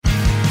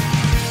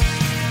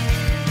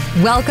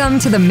Welcome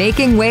to the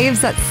Making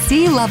Waves at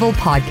C-Level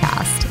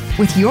podcast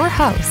with your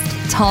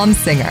host, Tom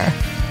Singer.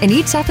 In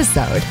each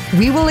episode,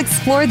 we will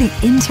explore the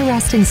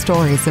interesting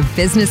stories of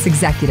business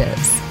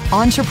executives,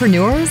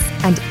 entrepreneurs,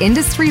 and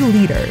industry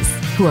leaders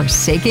who are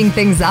shaking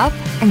things up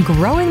and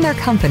growing their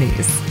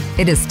companies.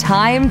 It is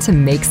time to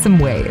make some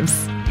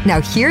waves.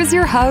 Now here's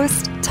your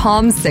host,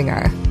 Tom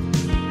Singer.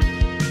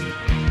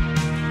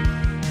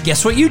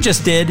 Guess what you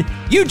just did?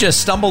 You just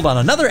stumbled on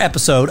another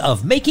episode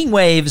of Making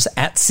Waves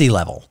at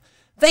C-Level.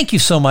 Thank you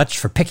so much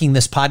for picking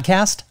this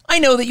podcast. I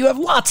know that you have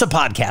lots of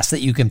podcasts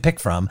that you can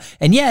pick from,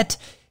 and yet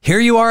here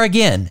you are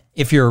again.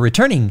 If you're a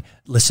returning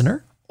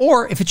listener,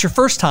 or if it's your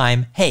first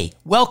time, hey,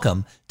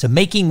 welcome to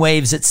Making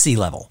Waves at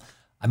C-Level.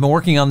 I've been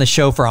working on this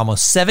show for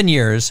almost 7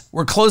 years.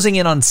 We're closing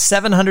in on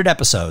 700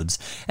 episodes,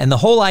 and the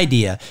whole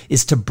idea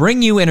is to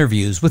bring you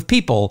interviews with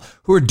people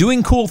who are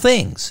doing cool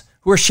things,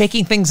 who are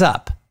shaking things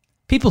up,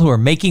 people who are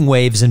making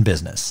waves in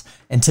business.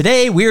 And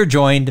today we are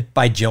joined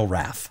by Jill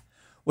Raff.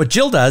 What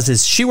Jill does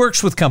is she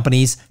works with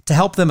companies to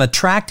help them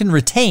attract and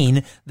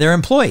retain their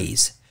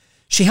employees.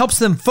 She helps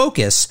them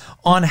focus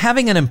on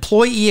having an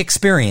employee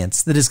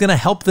experience that is going to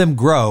help them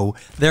grow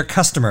their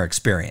customer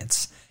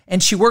experience.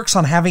 And she works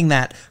on having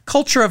that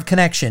culture of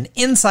connection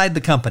inside the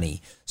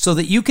company so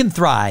that you can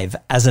thrive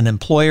as an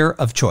employer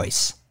of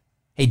choice.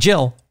 Hey,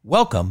 Jill,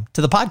 welcome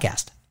to the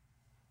podcast.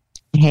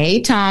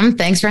 Hey, Tom.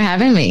 Thanks for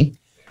having me.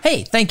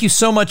 Hey, thank you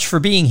so much for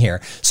being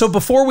here. So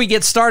before we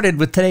get started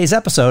with today's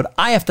episode,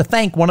 I have to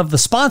thank one of the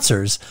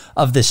sponsors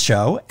of this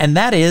show, and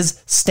that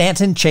is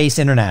Stanton Chase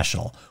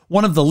International,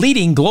 one of the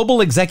leading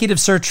global executive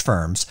search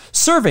firms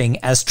serving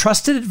as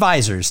trusted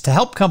advisors to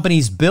help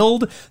companies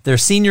build their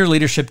senior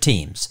leadership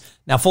teams.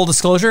 Now, full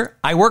disclosure,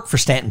 I work for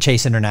Stanton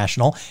Chase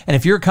International, and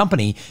if your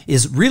company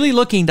is really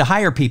looking to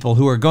hire people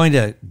who are going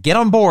to get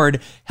on board,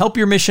 help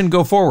your mission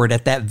go forward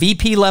at that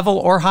VP level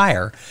or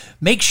higher,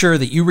 make sure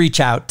that you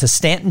reach out to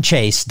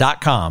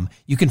stantonchase.com.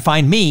 You can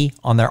find me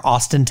on their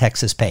Austin,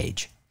 Texas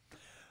page.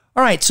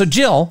 All right, so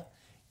Jill,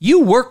 you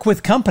work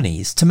with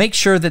companies to make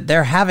sure that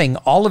they're having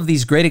all of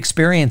these great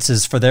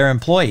experiences for their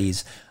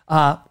employees.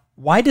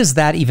 Why does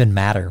that even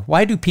matter?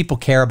 Why do people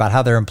care about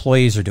how their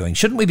employees are doing?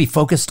 Shouldn't we be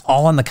focused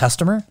all on the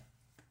customer?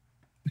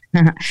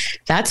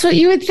 That's what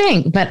you would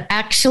think, but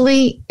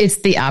actually it's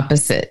the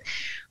opposite.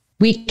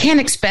 We can't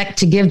expect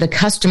to give the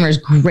customers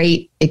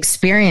great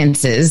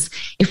experiences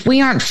if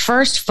we aren't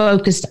first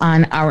focused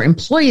on our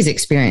employees'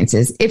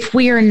 experiences, if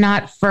we are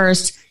not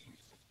first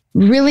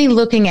really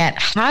looking at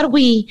how do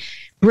we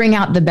bring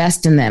out the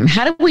best in them?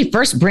 How do we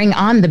first bring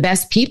on the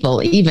best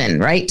people even,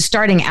 right?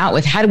 Starting out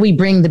with how do we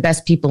bring the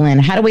best people in?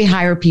 How do we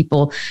hire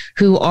people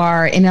who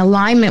are in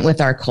alignment with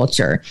our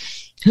culture,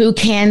 who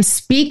can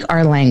speak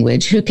our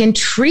language, who can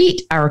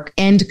treat our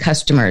end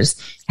customers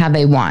how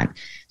they want?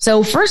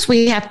 So first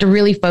we have to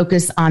really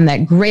focus on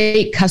that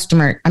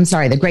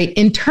the great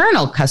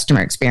internal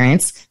customer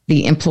experience,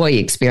 the employee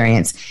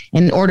experience,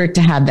 in order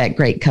to have that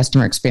great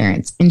customer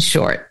experience. In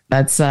short,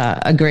 that's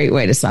a great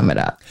way to sum it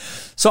up.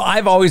 So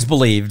I've always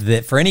believed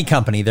that for any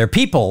company, their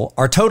people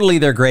are totally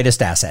their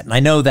greatest asset. And I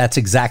know that's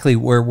exactly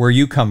where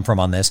you come from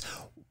on this.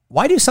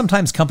 Why do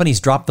sometimes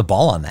companies drop the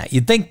ball on that?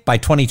 You'd think by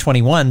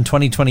 2021,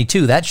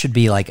 2022, that should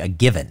be like a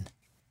given.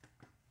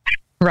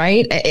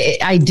 Right.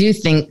 I do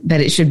think that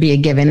it should be a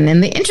given.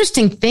 And the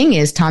interesting thing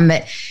is, Tom,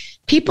 that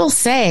people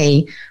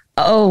say,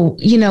 oh,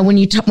 you know, when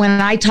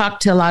I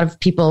talk to a lot of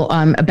people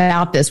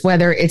about this,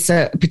 whether it's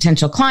a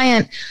potential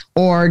client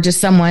or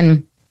just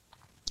someone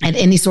at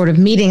any sort of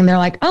meeting, they're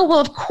like, oh, well,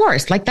 of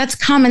course, like that's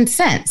common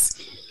sense.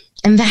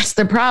 And that's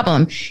the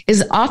problem,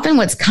 is often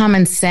what's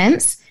common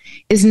sense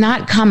is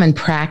not common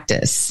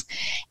practice.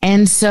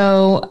 And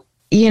so,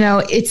 you know,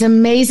 it's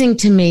amazing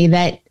to me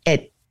that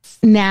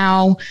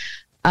now,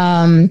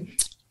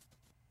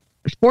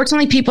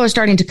 fortunately, people are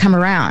starting to come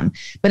around,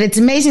 but it's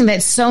amazing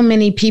that so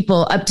many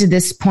people up to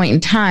this point in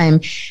time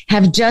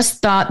have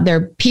just thought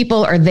their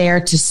people are there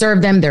to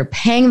serve them. They're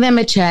paying them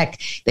a check.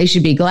 They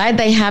should be glad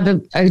they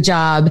have a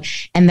job,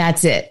 and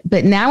that's it.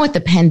 But now with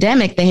the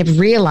pandemic, they have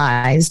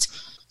realized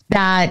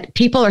that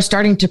people are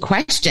starting to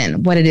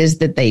question what it is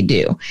that they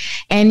do.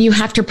 And you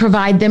have to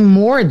provide them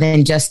more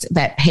than just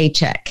that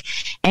paycheck.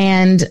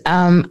 And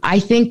I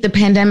think the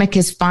pandemic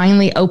has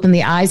finally opened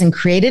the eyes and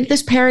created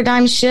this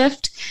paradigm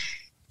shift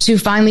to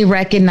finally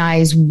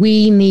recognize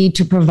we need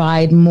to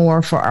provide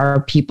more for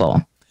our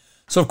people.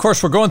 So, of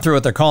course, we're going through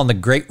what they're calling the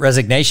Great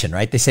Resignation,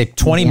 right? They say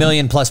 20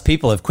 million plus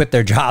people have quit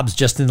their jobs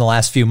just in the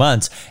last few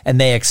months,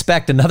 and they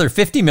expect another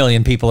 50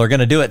 million people are going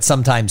to do it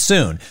sometime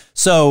soon.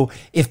 So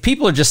if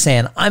people are just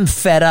saying, I'm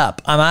fed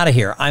up, I'm out of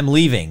here, I'm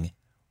leaving,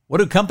 what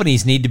do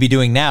companies need to be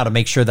doing now to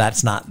make sure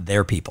that's not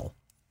their people?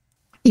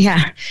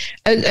 Yeah,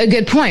 a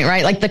good point,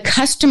 right? Like the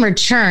customer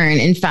churn,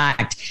 in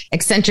fact,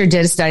 Accenture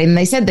did a study and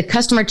they said the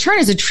customer churn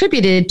is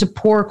attributed to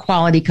poor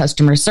quality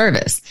customer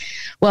service.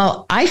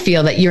 Well, I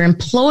feel that your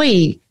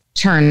employee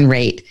churn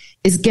rate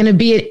is going to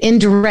be an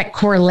indirect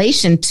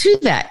correlation to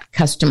that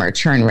customer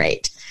churn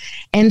rate.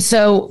 And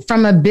so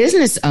from a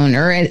business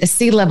owner, a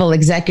C-level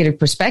executive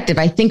perspective,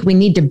 I think we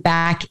need to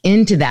back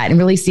into that and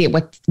really see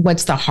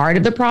what's the heart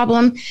of the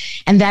problem.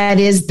 And that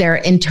is their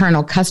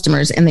internal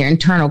customers and their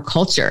internal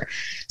culture.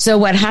 So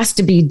what has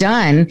to be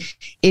done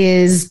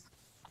is,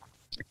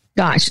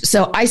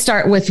 so I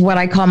start with what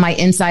I call my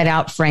inside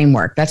out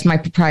framework. That's my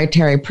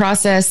proprietary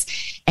process.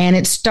 And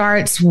it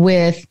starts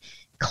with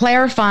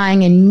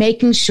clarifying and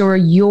making sure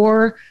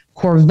your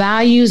core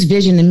values,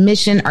 vision, and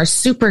mission are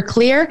super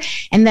clear,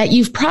 and that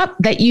you've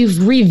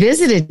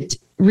revisited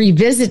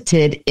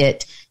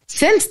it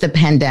since the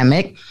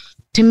pandemic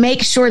to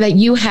make sure that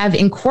you have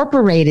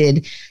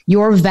incorporated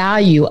your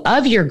value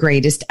of your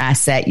greatest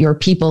asset, your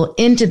people,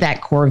 into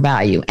that core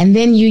value. And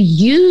then you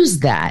use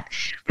that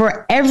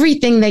for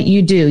everything that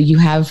you do. You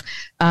have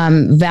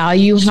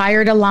value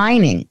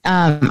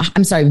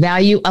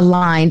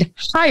aligned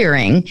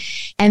hiring.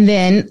 And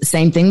then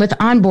same thing with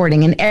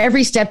onboarding, and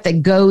every step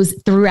that goes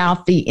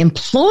throughout the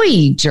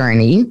employee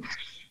journey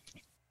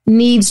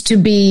needs to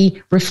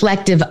be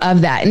reflective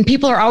of that. And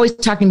people are always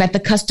talking about the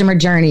customer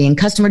journey and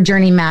customer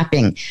journey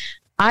mapping.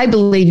 I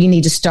believe you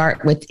need to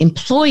start with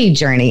employee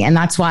journey. And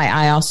that's why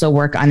I also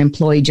work on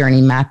employee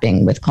journey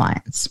mapping with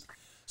clients.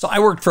 So I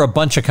worked for a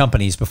bunch of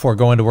companies before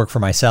going to work for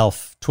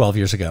myself 12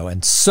 years ago.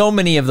 And so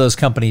many of those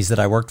companies that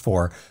I worked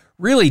for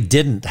really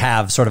didn't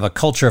have sort of a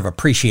culture of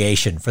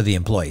appreciation for the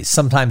employees.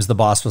 Sometimes the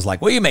boss was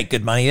like, well, you make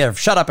good money there.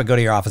 Shut up and go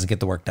to your office and get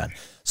the work done.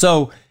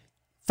 So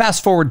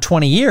fast forward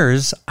 20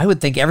 years, I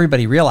would think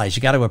everybody realized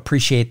you got to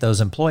appreciate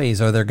those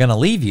employees or they're going to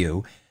leave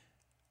you.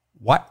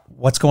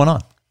 What's going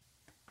on?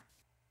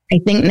 I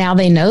think now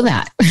they know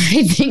that.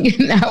 I think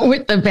now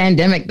with the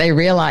pandemic, they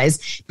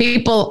realize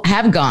people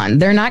have gone.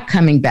 They're not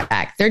coming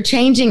back. They're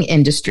changing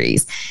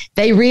industries.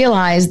 They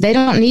realize they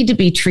don't need to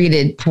be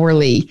treated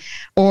poorly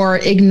or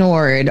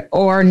ignored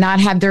or not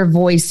have their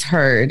voice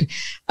heard,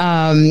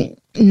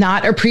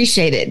 not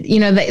appreciated. You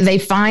know, they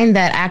find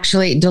that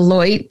actually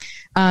Deloitte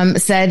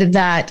said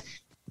that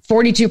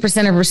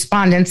 42% of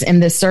respondents in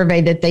this survey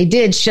that they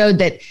did showed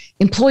that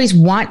employees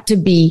want to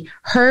be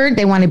heard.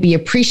 They want to be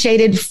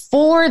appreciated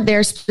for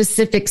their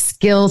specific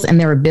skills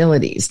and their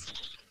abilities.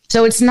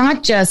 So it's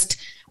not just,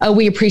 oh,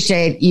 we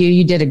appreciate you.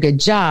 You did a good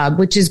job,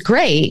 which is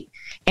great.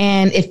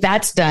 And if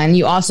that's done,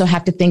 you also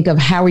have to think of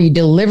how are you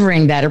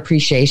delivering that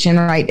appreciation,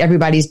 right?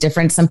 Everybody's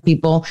different. Some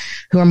people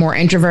who are more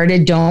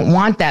introverted don't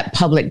want that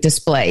public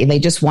display. They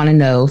just want to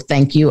know,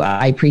 thank you,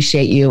 I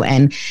appreciate you,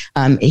 and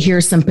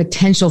here's some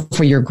potential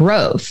for your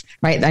growth,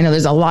 right? I know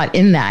there's a lot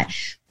in that.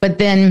 But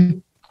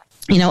then,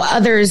 you know,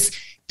 others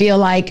feel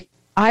like,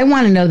 I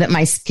want to know that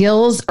my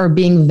skills are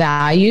being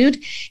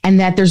valued and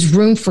that there's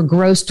room for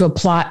growth to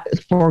apply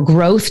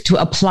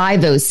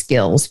those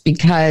skills,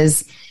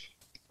 because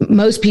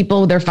most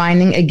people, they're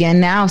finding again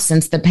now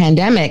since the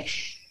pandemic,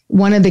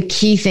 one of the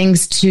key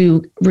things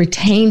to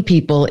retain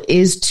people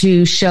is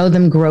to show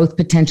them growth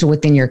potential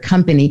within your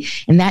company.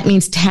 And that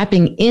means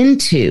tapping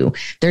into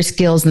their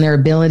skills and their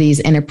abilities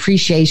and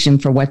appreciation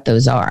for what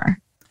those are.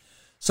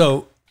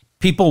 So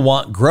people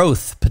want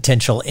growth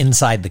potential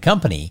inside the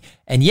company.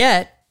 And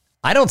yet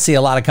I don't see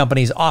a lot of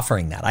companies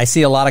offering that. I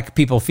see a lot of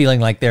people feeling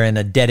like they're in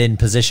a dead-end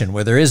position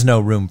where there is no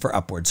room for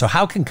upward. So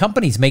how can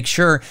companies make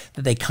sure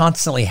that they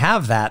constantly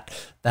have that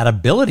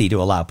ability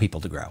to allow people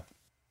to grow?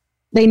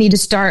 They need to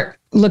start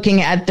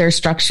looking at their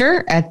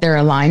structure, at their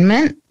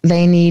alignment.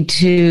 They need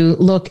to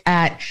look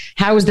at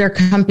how is their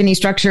company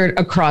structured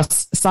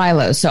across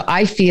silos. So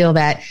I feel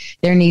that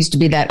there needs to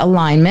be that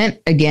alignment,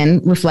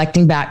 again,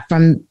 reflecting back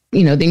from,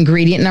 you know, the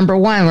ingredient number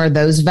one, or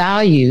those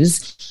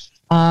values.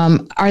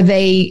 Are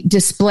they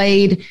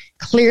displayed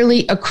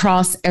clearly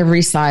across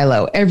every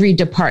silo, every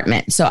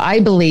department? So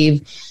I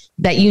believe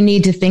that you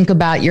need to think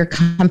about your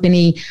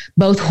company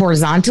both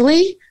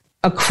horizontally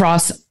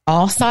across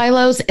all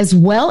silos, as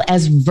well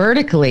as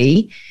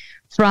vertically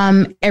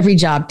from every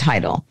job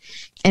title.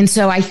 And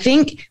so I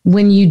think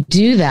when you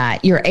do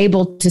that, you're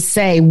able to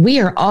say, we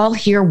are all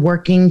here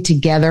working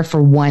together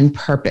for one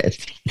purpose.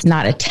 It's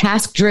not a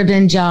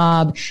task-driven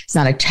job. It's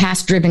not a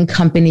task-driven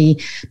company.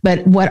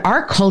 But what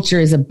our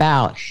culture is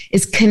about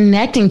is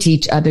connecting to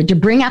each other to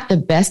bring out the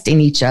best in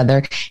each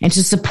other and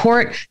to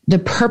support the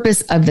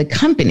purpose of the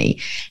company.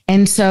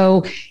 And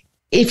so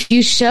if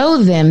you show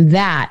them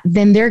that,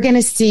 then they're going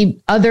to see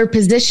other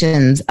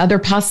positions, other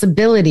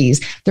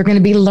possibilities. They're going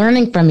to be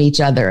learning from each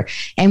other.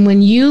 And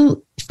when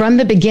you, from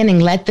the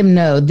beginning, let them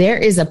know there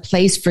is a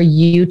place for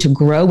you to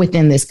grow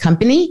within this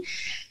company,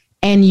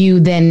 and you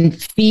then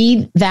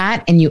feed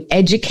that and you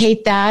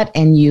educate that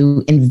and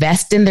you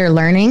invest in their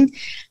learning,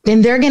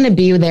 then they're going to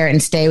be there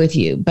and stay with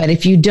you. But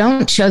if you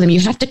don't show them, you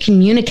have to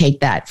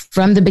communicate that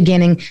from the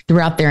beginning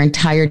throughout their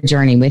entire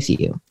journey with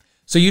you.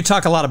 So you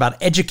talk a lot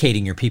about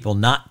educating your people,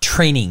 not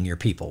training your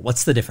people.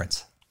 What's the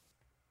difference?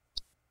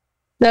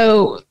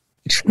 So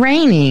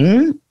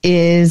training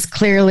is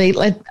clearly,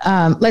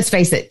 let's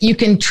face it, you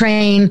can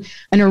train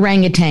an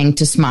orangutan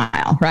to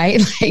smile, right?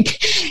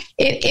 Like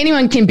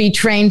anyone can be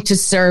trained to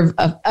serve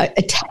a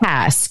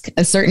task,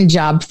 a certain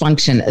job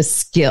function, a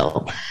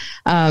skill.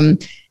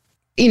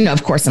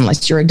 of course,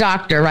 unless you're a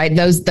doctor, right?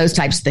 Those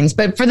types of things.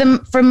 But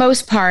for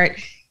most part,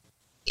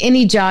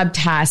 any job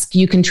task,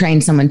 you can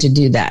train someone to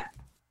do that.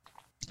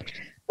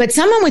 But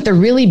someone with a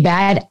really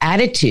bad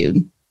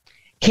attitude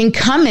can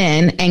come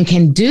in and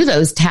can do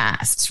those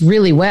tasks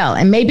really well.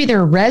 And maybe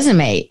their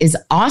resume is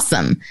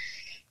awesome,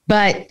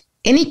 but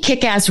any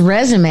kick-ass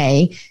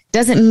resume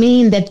doesn't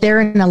mean that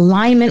they're in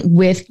alignment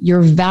with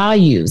your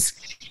values.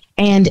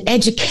 And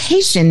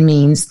education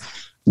means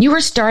you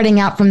are starting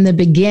out from the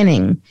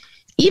beginning,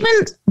 even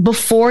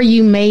before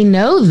you may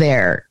know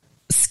their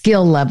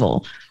skill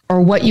level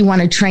or what you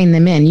want to train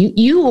them in.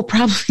 You will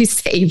probably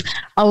save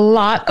a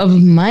lot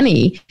of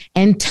money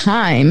and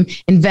time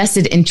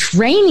invested in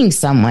training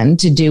someone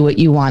to do what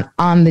you want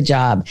on the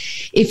job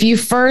if you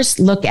first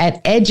look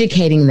at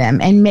educating them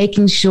and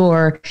making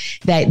sure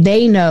that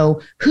they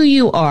know who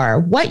you are,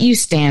 what you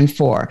stand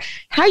for,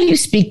 how you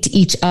speak to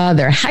each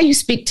other, how you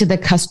speak to the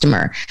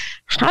customer.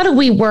 How do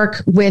we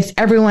work with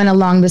everyone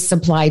along the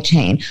supply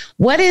chain?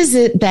 What is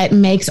it that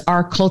makes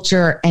our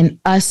culture and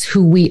us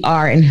who we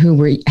are and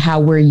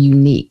how we're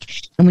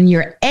unique? And when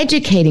you're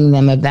educating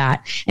them of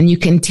that, and you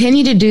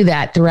continue to do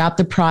that throughout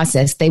the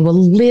process, they will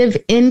live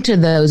into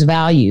those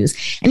values.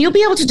 And you'll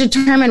be able to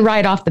determine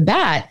right off the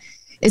bat,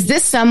 is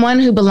this someone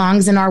who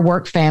belongs in our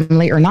work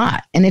family or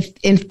not? And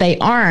if they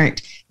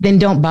aren't, then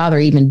don't bother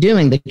even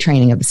doing the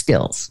training of the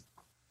skills.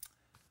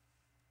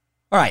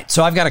 All right,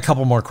 so I've got a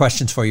couple more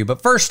questions for you,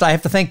 but first I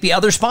have to thank the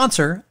other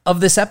sponsor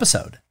of this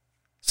episode.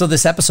 So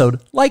this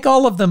episode, like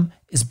all of them,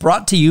 is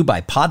brought to you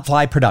by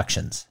Podfly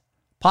Productions.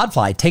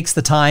 Podfly takes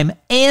the time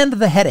and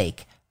the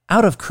headache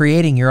out of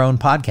creating your own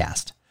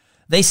podcast.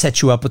 They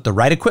set you up with the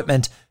right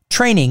equipment,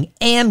 training,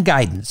 and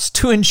guidance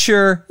to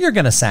ensure you're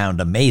going to sound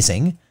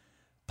amazing.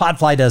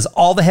 Podfly does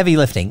all the heavy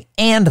lifting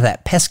and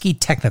that pesky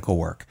technical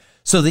work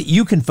so that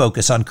you can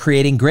focus on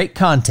creating great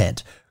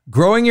content,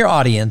 growing your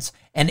audience,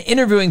 and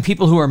interviewing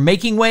people who are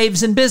making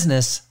waves in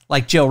business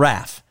like Jill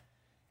Raff.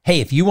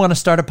 Hey, if you want to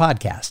start a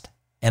podcast,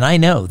 and I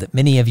know that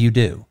many of you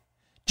do,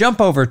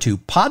 jump over to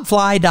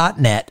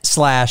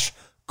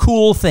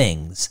podfly.net/cool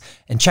things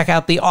and check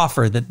out the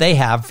offer that they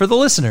have for the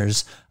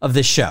listeners of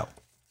this show.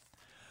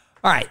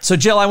 All right, so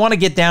Jill, I want to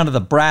get down to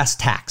the brass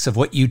tacks of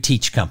what you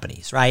teach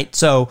companies, right?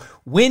 So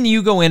when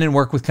you go in and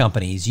work with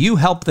companies, you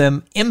help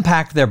them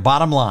impact their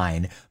bottom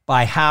line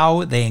by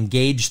how they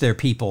engage their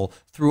people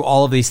through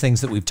all of these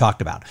things that we've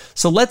talked about.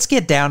 So let's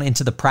get down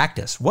into the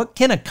practice. What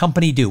can a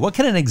company do? What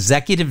can an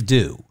executive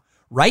do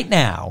right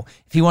now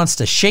if he wants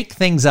to shake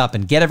things up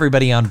and get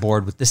everybody on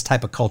board with this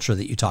type of culture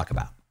that you talk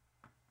about?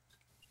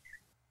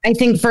 I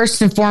think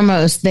first and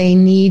foremost, they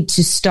need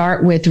to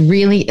start with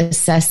really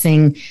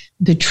assessing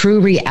the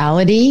true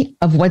reality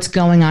of what's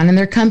going on in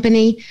their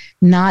company,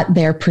 not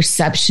their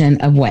perception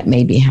of what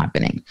may be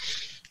happening.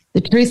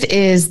 The truth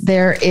is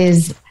there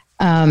is,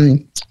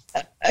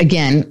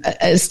 again,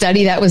 a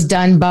study that was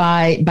done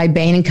by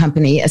Bain &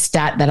 Company, a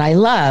stat that I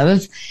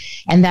love,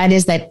 and that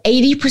is that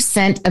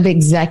 80% of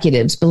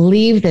executives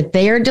believe that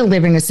they are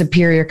delivering a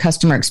superior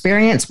customer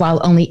experience, while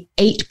only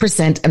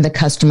 8% of the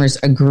customers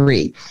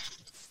agree.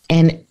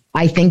 And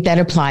I think that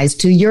applies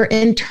to your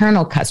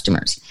internal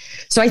customers.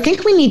 So I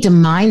think we need to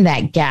mind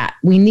that gap.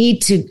 We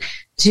need to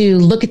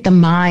look at the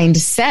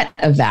mindset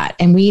of that.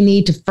 And we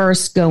need to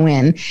first go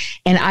in,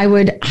 and I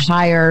would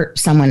hire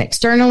someone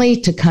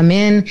externally to come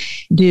in,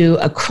 do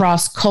a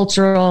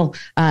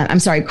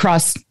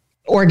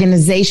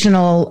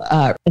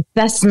cross-organizational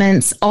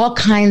assessments, all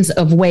kinds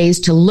of ways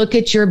to look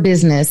at your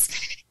business,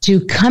 to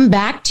come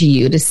back to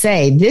you to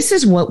say, this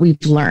is what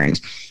we've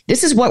learned.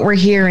 This is what we're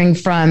hearing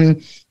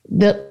from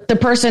the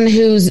person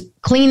who's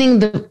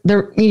cleaning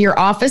your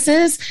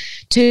offices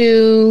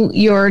to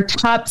your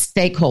top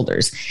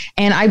stakeholders.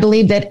 And I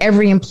believe that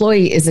every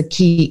employee is a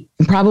key,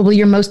 probably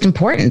your most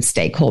important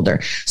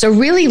stakeholder. So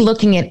really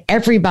looking at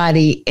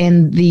everybody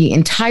in the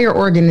entire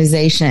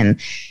organization,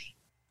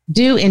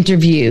 do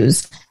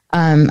interviews,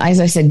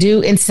 as I said,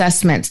 do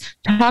assessments,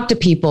 talk to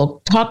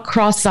people, talk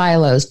cross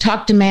silos,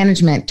 talk to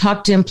management,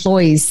 talk to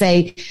employees,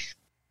 say,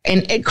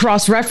 and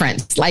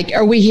cross-reference, like,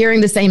 are we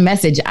hearing the same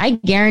message? I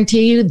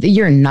guarantee you that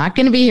you're not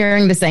going to be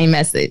hearing the same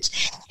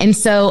message. And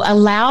so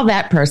allow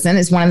that person,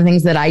 is one of the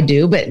things that I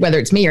do, but whether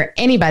it's me or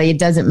anybody, it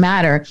doesn't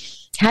matter.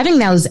 Having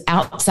those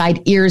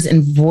outside ears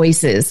and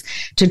voices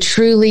to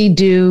truly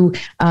do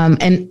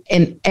an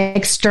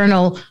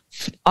external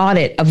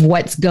audit of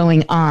what's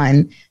going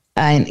on,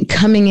 and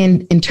coming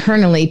in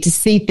internally to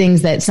see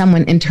things that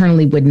someone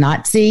internally would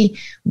not see,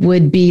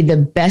 would be the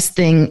best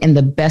thing and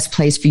the best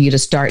place for you to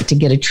start to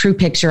get a true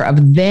picture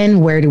of then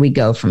where do we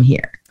go from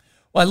here.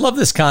 Well, I love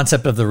this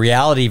concept of the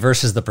reality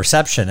versus the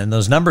perception. And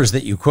those numbers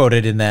that you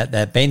quoted in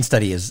that Bain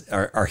study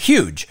are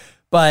huge.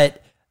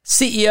 But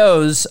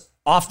CEOs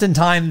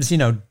oftentimes,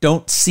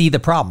 don't see the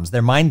problems.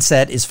 Their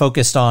mindset is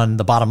focused on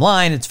the bottom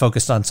line. It's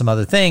focused on some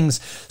other things.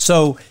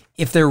 So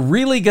if they're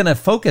really going to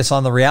focus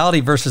on the reality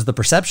versus the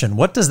perception,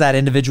 what does that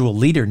individual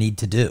leader need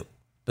to do?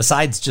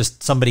 Besides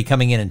just somebody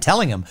coming in and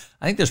telling them,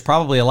 I think there's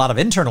probably a lot of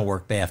internal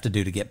work they have to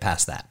do to get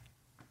past that.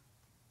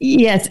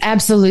 Yes,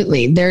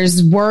 absolutely.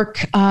 There's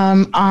work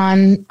on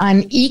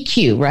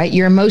EQ, right?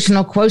 Your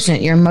emotional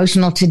quotient, your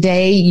emotional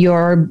today,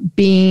 you're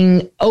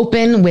being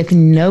open with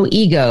no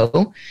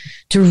ego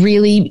to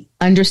really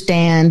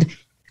understand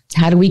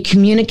how do we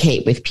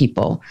communicate with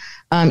people.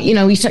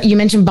 You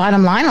mentioned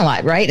bottom line a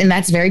lot, right? And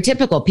that's very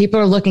typical.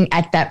 People are looking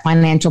at that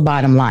financial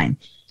bottom line.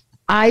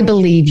 I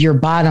believe your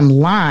bottom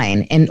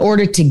line, in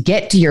order to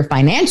get to your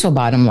financial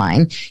bottom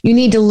line, you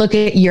need to look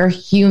at your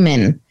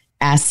human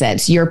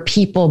assets, your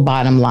people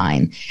bottom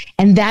line.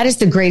 And that is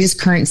the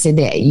greatest currency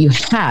that you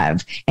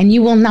have. And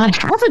you will not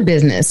have a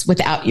business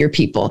without your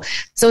people.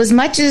 So as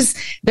much as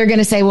they're going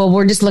to say, well,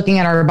 we're just looking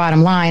at our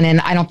bottom line,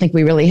 and I don't think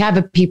we really have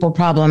a people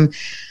problem.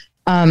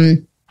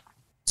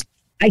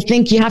 I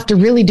think you have to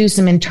really do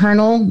some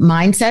internal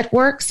mindset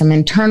work, some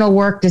internal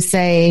work to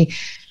say,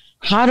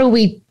 how do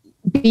we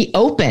be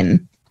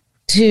open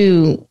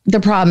to the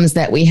problems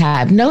that we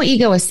have? No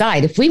ego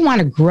aside, if we want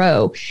to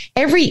grow,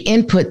 every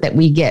input that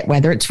we get,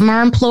 whether it's from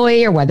our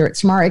employee or whether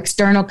it's from our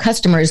external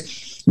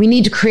customers, we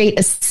need to create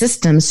a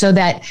system so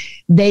that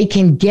they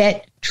can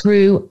get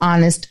true,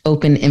 honest,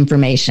 open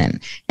information.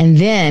 And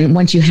then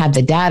once you have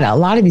the data, a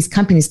lot of these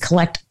companies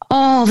collect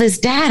all this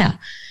data,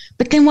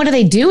 but then what do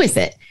they do with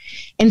it?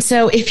 And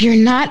so if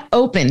you're not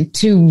open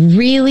to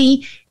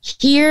really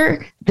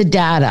hear the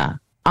data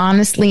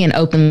honestly and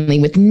openly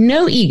with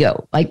no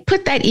ego, like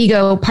put that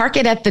ego, park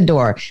it at the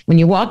door. When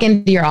you walk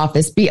into your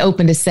office, be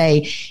open to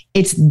say,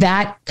 it's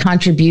that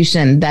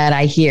contribution that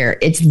I hear.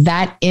 It's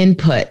that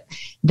input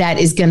that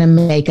is going to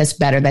make us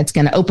better. That's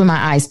going to open my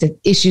eyes to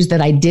issues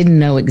that I didn't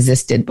know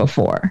existed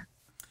before.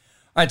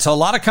 All right, so a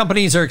lot of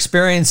companies are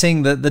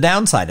experiencing the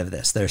downside of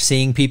this. They're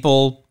seeing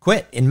people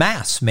quit in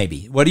mass,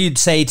 maybe. What do you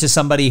say to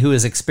somebody who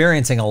is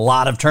experiencing a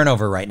lot of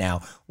turnover right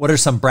now? What are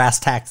some brass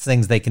tacks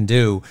things they can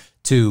do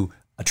to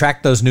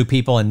attract those new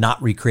people and not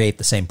recreate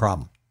the same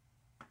problem?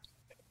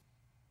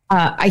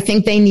 I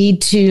think they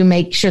need to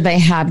make sure they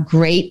have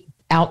great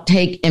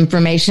outtake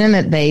information,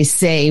 that they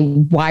say,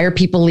 why are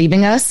people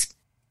leaving us?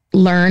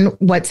 Learn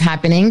what's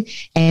happening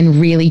and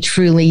really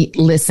truly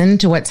listen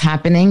to what's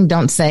happening.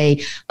 Don't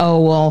say, oh,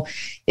 well,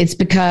 it's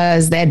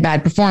because they had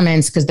bad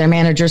performance because their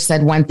manager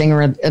said one thing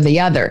or the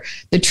other.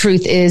 The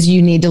truth is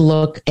you need to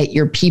look at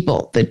your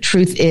people. The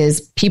truth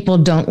is people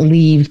don't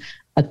leave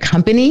a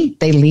company,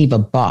 they leave a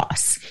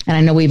boss. And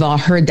I know we've all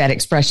heard that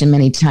expression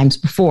many times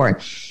before.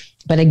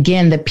 But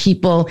again, the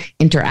people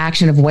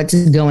interaction of what's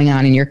going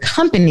on in your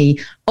company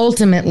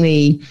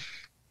ultimately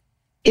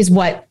is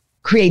what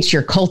creates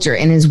your culture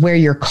and is where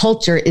your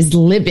culture is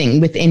living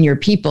within your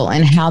people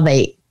and how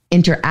they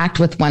interact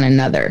with one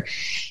another.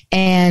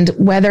 And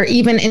whether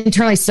even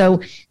internally.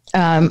 So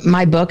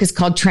my book is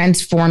called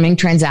Transforming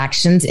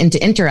Transactions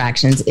into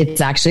Interactions.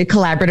 It's actually a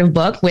collaborative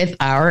book with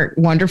our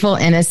wonderful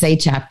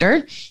NSA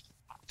chapter.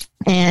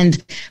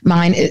 And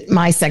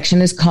my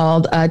section is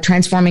called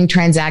Transforming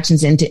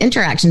Transactions into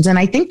Interactions. And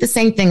I think the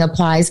same thing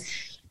applies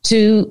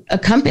to a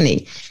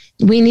company.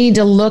 We need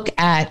to look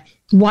at,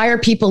 why are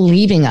people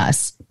leaving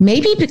us?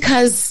 Maybe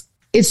because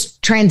it's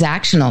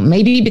transactional.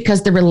 Maybe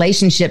because the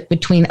relationship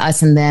between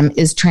us and them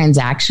is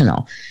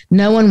transactional.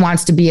 No one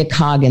wants to be a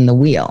cog in the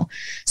wheel.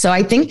 So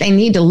I think they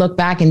need to look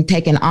back and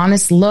take an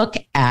honest look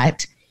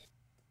at,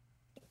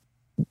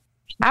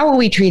 how are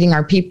we treating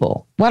our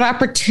people? What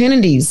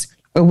opportunities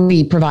are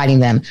we providing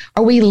them?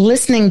 Are we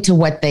listening to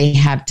what they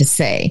have to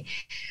say?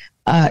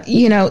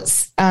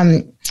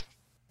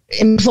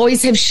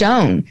 Employees have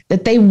shown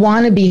that they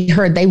want to be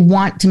heard. They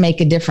want to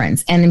make a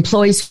difference. And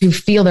employees who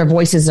feel their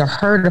voices are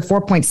heard are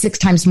 4.6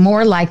 times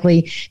more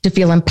likely to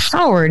feel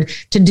empowered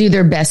to do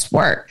their best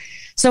work.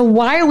 So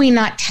why are we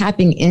not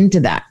tapping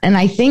into that? And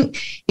I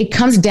think it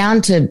comes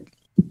down to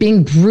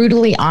being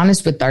brutally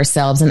honest with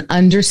ourselves and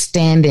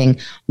understanding,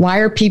 why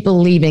are people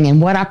leaving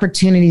and what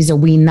opportunities are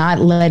we not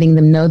letting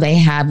them know they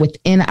have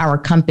within our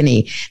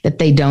company that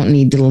they don't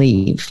need to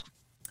leave.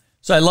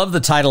 So I love the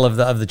title of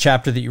the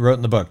chapter that you wrote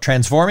in the book,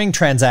 Transforming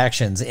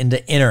Transactions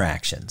into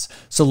Interactions.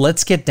 So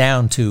let's get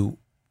down to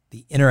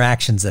the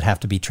interactions that have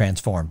to be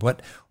transformed.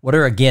 What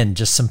are, again,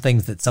 just some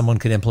things that someone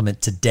could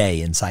implement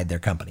today inside their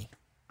company?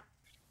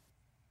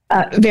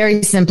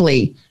 Very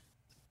simply,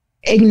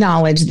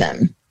 acknowledge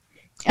them.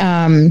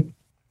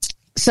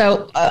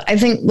 So I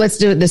think let's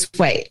do it this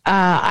way.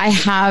 I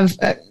have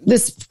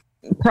this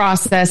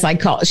process I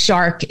call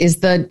SHARK is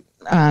the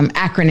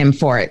acronym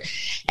for it.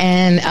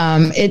 And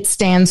it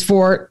stands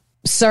for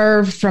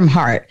serve from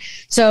heart.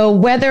 So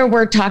whether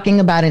we're talking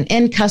about an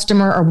end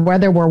customer or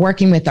whether we're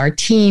working with our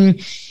team,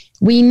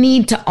 we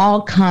need to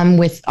all come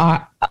with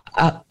a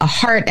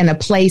heart and a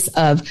place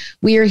of,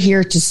 we are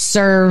here to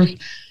serve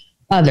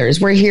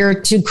others. We're here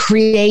to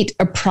create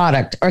a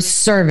product or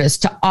service,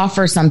 to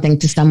offer something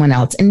to someone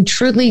else and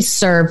truly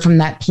serve from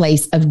that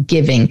place of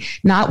giving,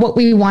 not what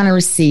we want to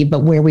receive,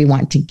 but where we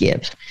want to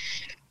give.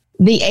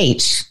 The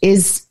H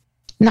is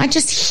not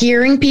just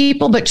hearing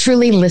people, but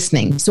truly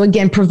listening. So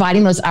again,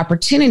 providing those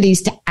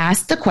opportunities to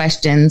ask the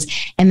questions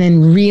and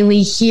then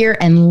really hear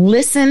and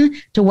listen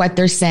to what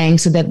they're saying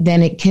so that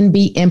then it can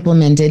be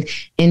implemented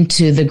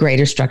into the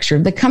greater structure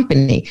of the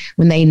company.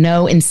 When they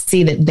know and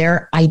see that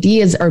their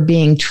ideas are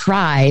being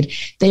tried,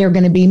 they are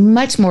going to be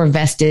much more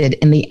vested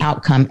in the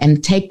outcome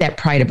and take that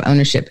pride of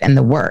ownership and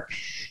the work.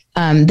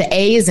 The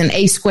A is an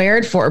A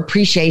squared for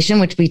appreciation,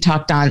 which we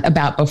talked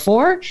about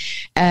before,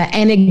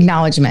 and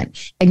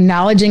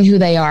acknowledging who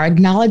they are,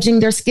 acknowledging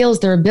their skills,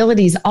 their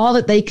abilities, all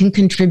that they can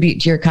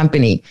contribute to your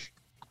company.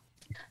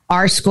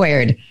 R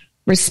squared,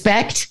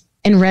 respect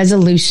and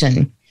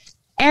resolution.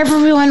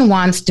 Everyone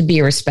wants to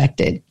be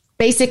respected.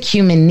 Basic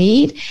human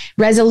need.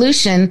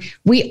 Resolution,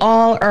 we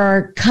all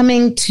are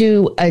coming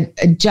to a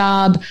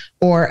job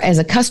or as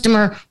a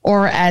customer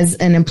or as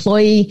an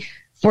employee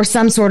for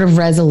some sort of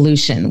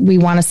resolution. We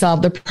want to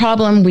solve the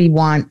problem. We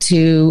want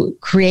to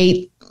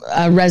create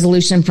a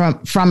resolution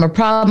from a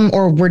problem,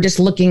 or we're just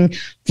looking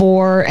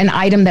for an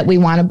item that we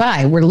want to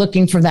buy. We're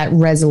looking for that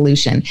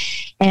resolution.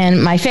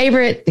 And my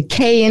favorite, the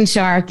K in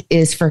Shark,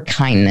 is for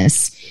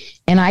kindness.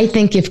 And I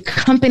think if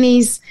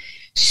companies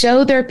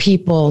show their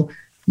people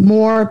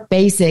more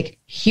basic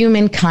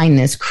human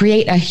kindness,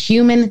 create a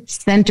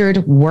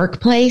human-centered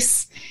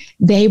workplace,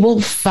 they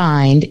will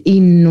find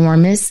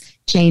enormous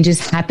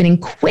changes happening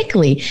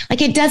quickly.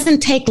 Like, it doesn't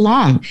take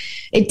long.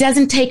 It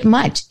doesn't take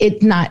much.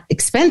 It's not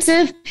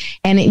expensive.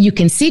 And you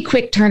can see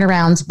quick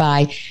turnarounds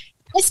by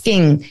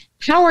asking,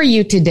 how are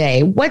you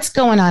today? What's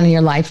going on in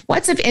your life?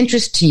 What's of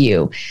interest to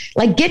you?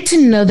 Like, get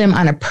to know them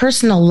on a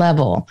personal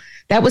level.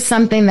 That was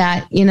something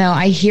that,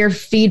 I hear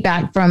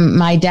feedback from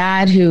my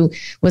dad, who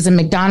was a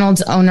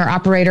McDonald's owner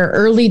operator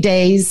early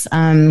days.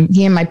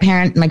 He and my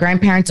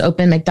grandparents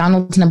opened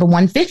McDonald's number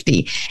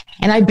 150.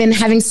 And I've been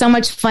having so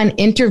much fun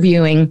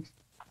interviewing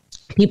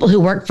people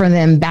who worked for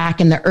them back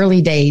in the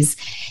early days.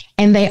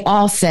 And they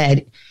all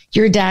said,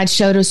 your dad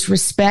showed us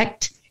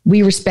respect.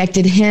 We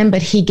respected him,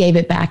 but he gave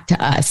it back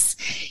to us.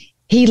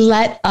 He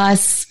let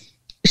us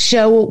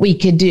show what we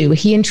could do.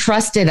 He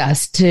entrusted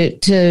us to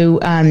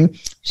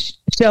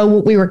show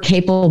what we were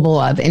capable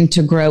of and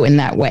to grow in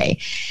that way.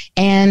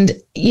 And,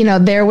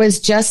 there was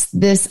just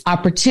this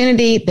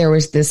opportunity. There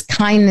was this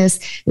kindness.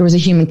 There was a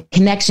human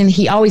connection.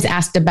 He always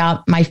asked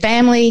about my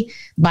family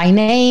by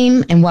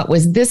name and what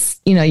was this,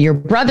 your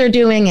brother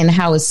doing and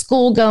how is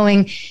school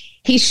going.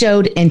 He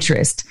showed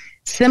interest.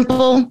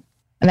 Simple.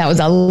 And that was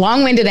a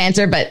long-winded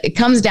answer, but it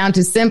comes down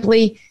to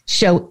simply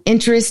show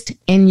interest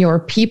in your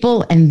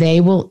people, and they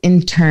will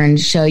in turn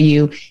show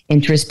you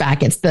interest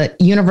back. It's the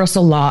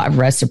universal law of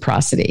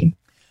reciprocity.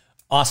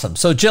 Awesome.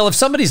 So, Jill, if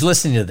somebody's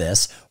listening to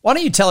this, why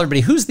don't you tell everybody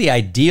who's the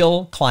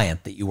ideal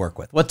client that you work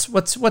with? What's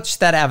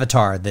that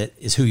avatar that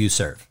is who you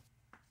serve?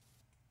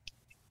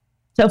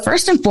 So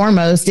first and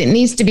foremost, it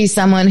needs to be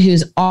someone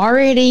who's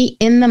already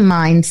in the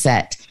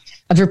mindset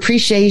of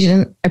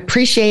appreciating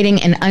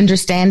and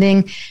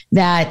understanding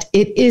that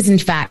it is, in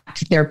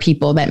fact, their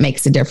people that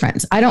makes a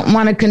difference. I don't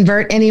want to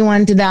convert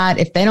anyone to that.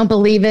 If they don't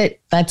believe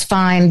it, that's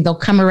fine. They'll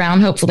come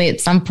around, hopefully,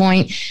 at some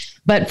point.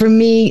 But for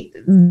me,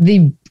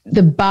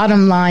 the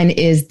bottom line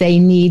is they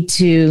need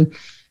to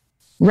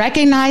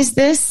recognize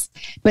this,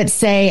 but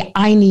say,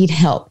 I need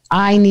help.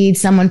 I need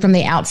someone from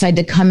the outside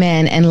to come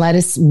in and let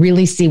us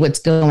really see what's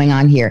going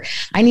on here.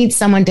 I need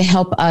someone to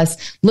help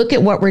us look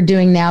at what we're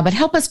doing now, but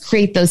help us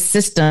create those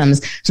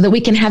systems so that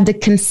we can have the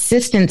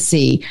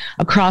consistency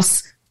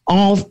across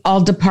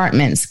all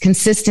departments,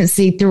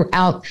 consistency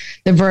throughout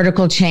the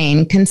vertical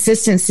chain,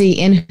 consistency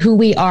in who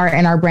we are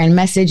and our brand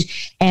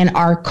message and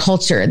our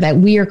culture that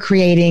we are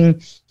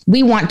creating.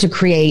 We want to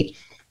create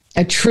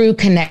a true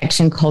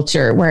connection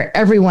culture where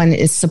everyone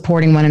is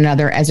supporting one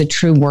another as a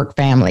true work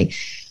family.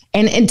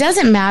 And it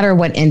doesn't matter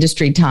what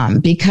industry, Tom,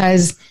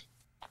 because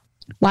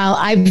while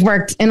I've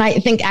worked, and I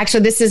think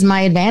actually this is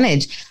my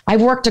advantage,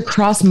 I've worked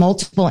across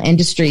multiple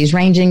industries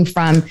ranging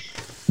from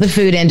the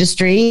food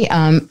industry.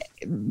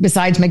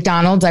 Besides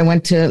McDonald's, I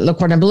went to Le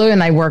Cordon Bleu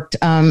and I worked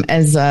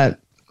as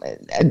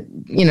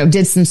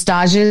did some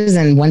stages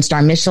and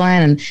 1-star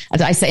Michelin. And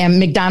as I say, I'm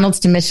McDonald's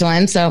to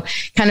Michelin. So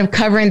kind of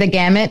covering the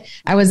gamut.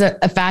 I was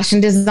a fashion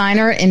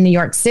designer in New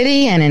York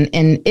City and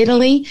in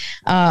Italy.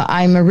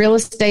 I'm a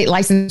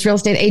licensed real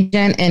estate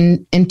agent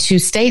in 2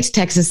 states,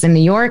 Texas and New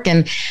York.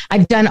 And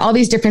I've done all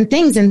these different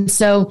things. And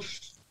so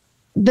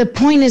the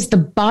point is, the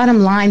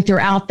bottom line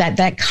throughout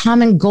that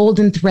common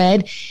golden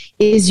thread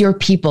is your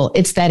people.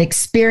 It's that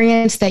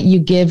experience that you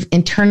give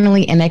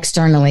internally and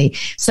externally.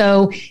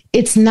 So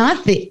it's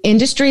not the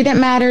industry that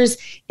matters.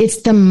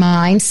 It's the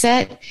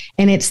mindset,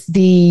 and it's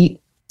the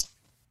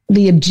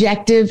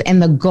objective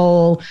and the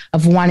goal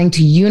of wanting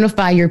to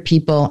unify your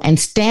people and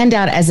stand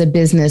out as a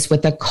business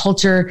with a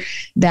culture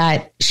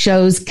that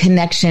shows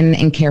connection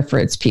and care for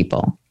its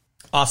people.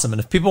 Awesome. And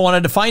if people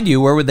wanted to find you,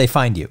 where would they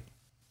find you?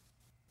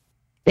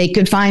 They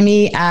could find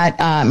me at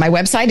my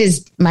website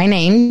is my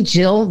name,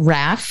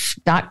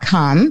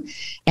 JillRaff.com.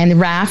 And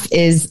Raff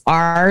is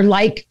R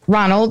like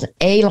Ronald,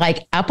 A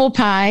like apple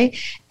pie,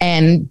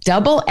 and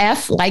double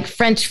F like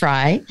French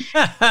fry.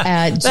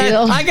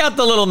 Jill. I got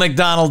the little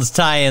McDonald's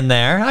tie in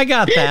there. I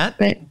got that.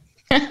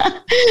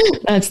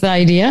 That's the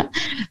idea.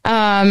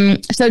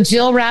 So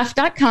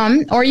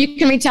JillRaff.com, or you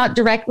can reach out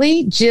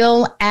directly,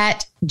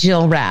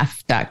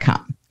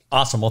 Jill@JillRaff.com.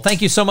 Awesome. Well,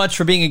 thank you so much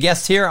for being a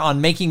guest here on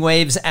Making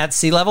Waves at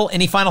Sea Level.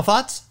 Any final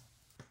thoughts?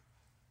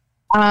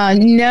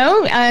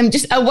 No.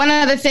 Just one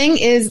other thing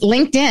is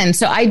LinkedIn.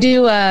 So I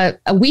do a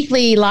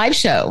weekly live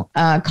show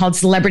called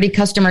Celebrity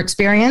Customer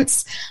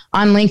Experience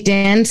on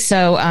LinkedIn.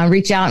 So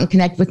reach out and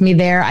connect with me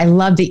there. I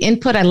love the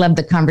input. I love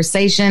the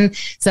conversation.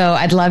 So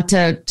I'd love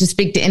to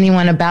speak to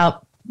anyone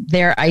about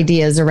their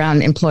ideas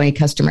around employee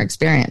customer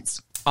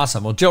experience.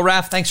 Awesome. Well, Jill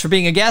Raff, thanks for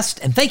being a guest.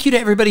 And thank you to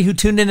everybody who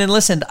tuned in and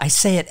listened. I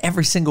say it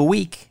every single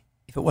week.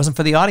 If it wasn't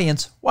for the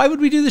audience, why would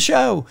we do the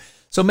show?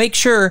 So make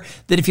sure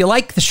that if you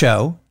like the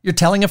show, you're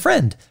telling a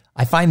friend.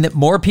 I find that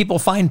more people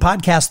find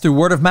podcasts through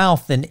word of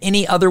mouth than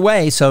any other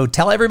way. So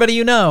tell everybody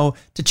you know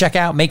to check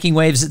out Making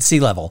Waves at Sea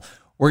Level.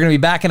 We're going to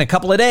be back in a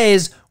couple of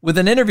days with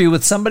an interview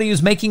with somebody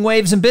who's making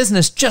waves in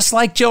business, just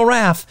like Jill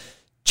Raff.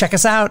 Check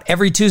us out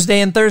every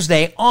Tuesday and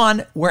Thursday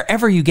on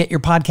wherever you get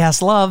your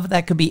podcast love.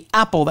 That could be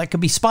Apple, that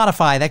could be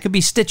Spotify, that could be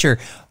Stitcher.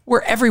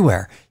 We're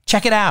everywhere.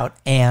 Check it out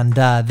and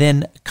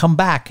then come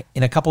back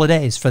in a couple of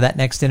days for that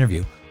next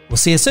interview. We'll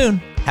see you soon.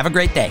 Have a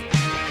great day.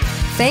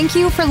 Thank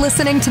you for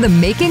listening to the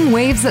Making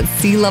Waves at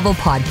Sea Level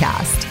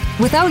podcast.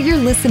 Without your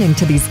listening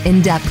to these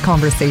in-depth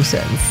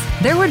conversations,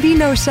 there would be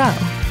no show.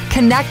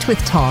 Connect with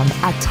Tom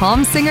at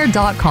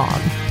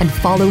tomsinger.com and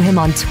follow him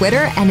on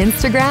Twitter and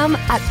Instagram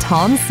at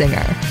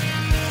tomsinger.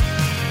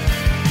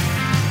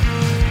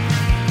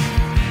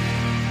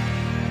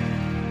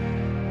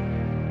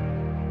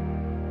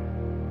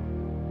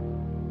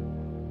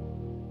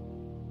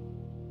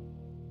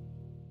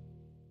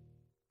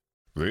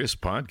 This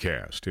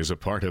podcast is a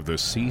part of the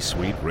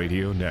C-Suite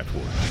Radio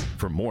Network.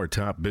 For more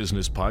top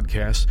business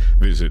podcasts,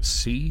 visit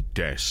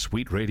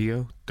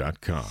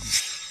c-suiteradio.com.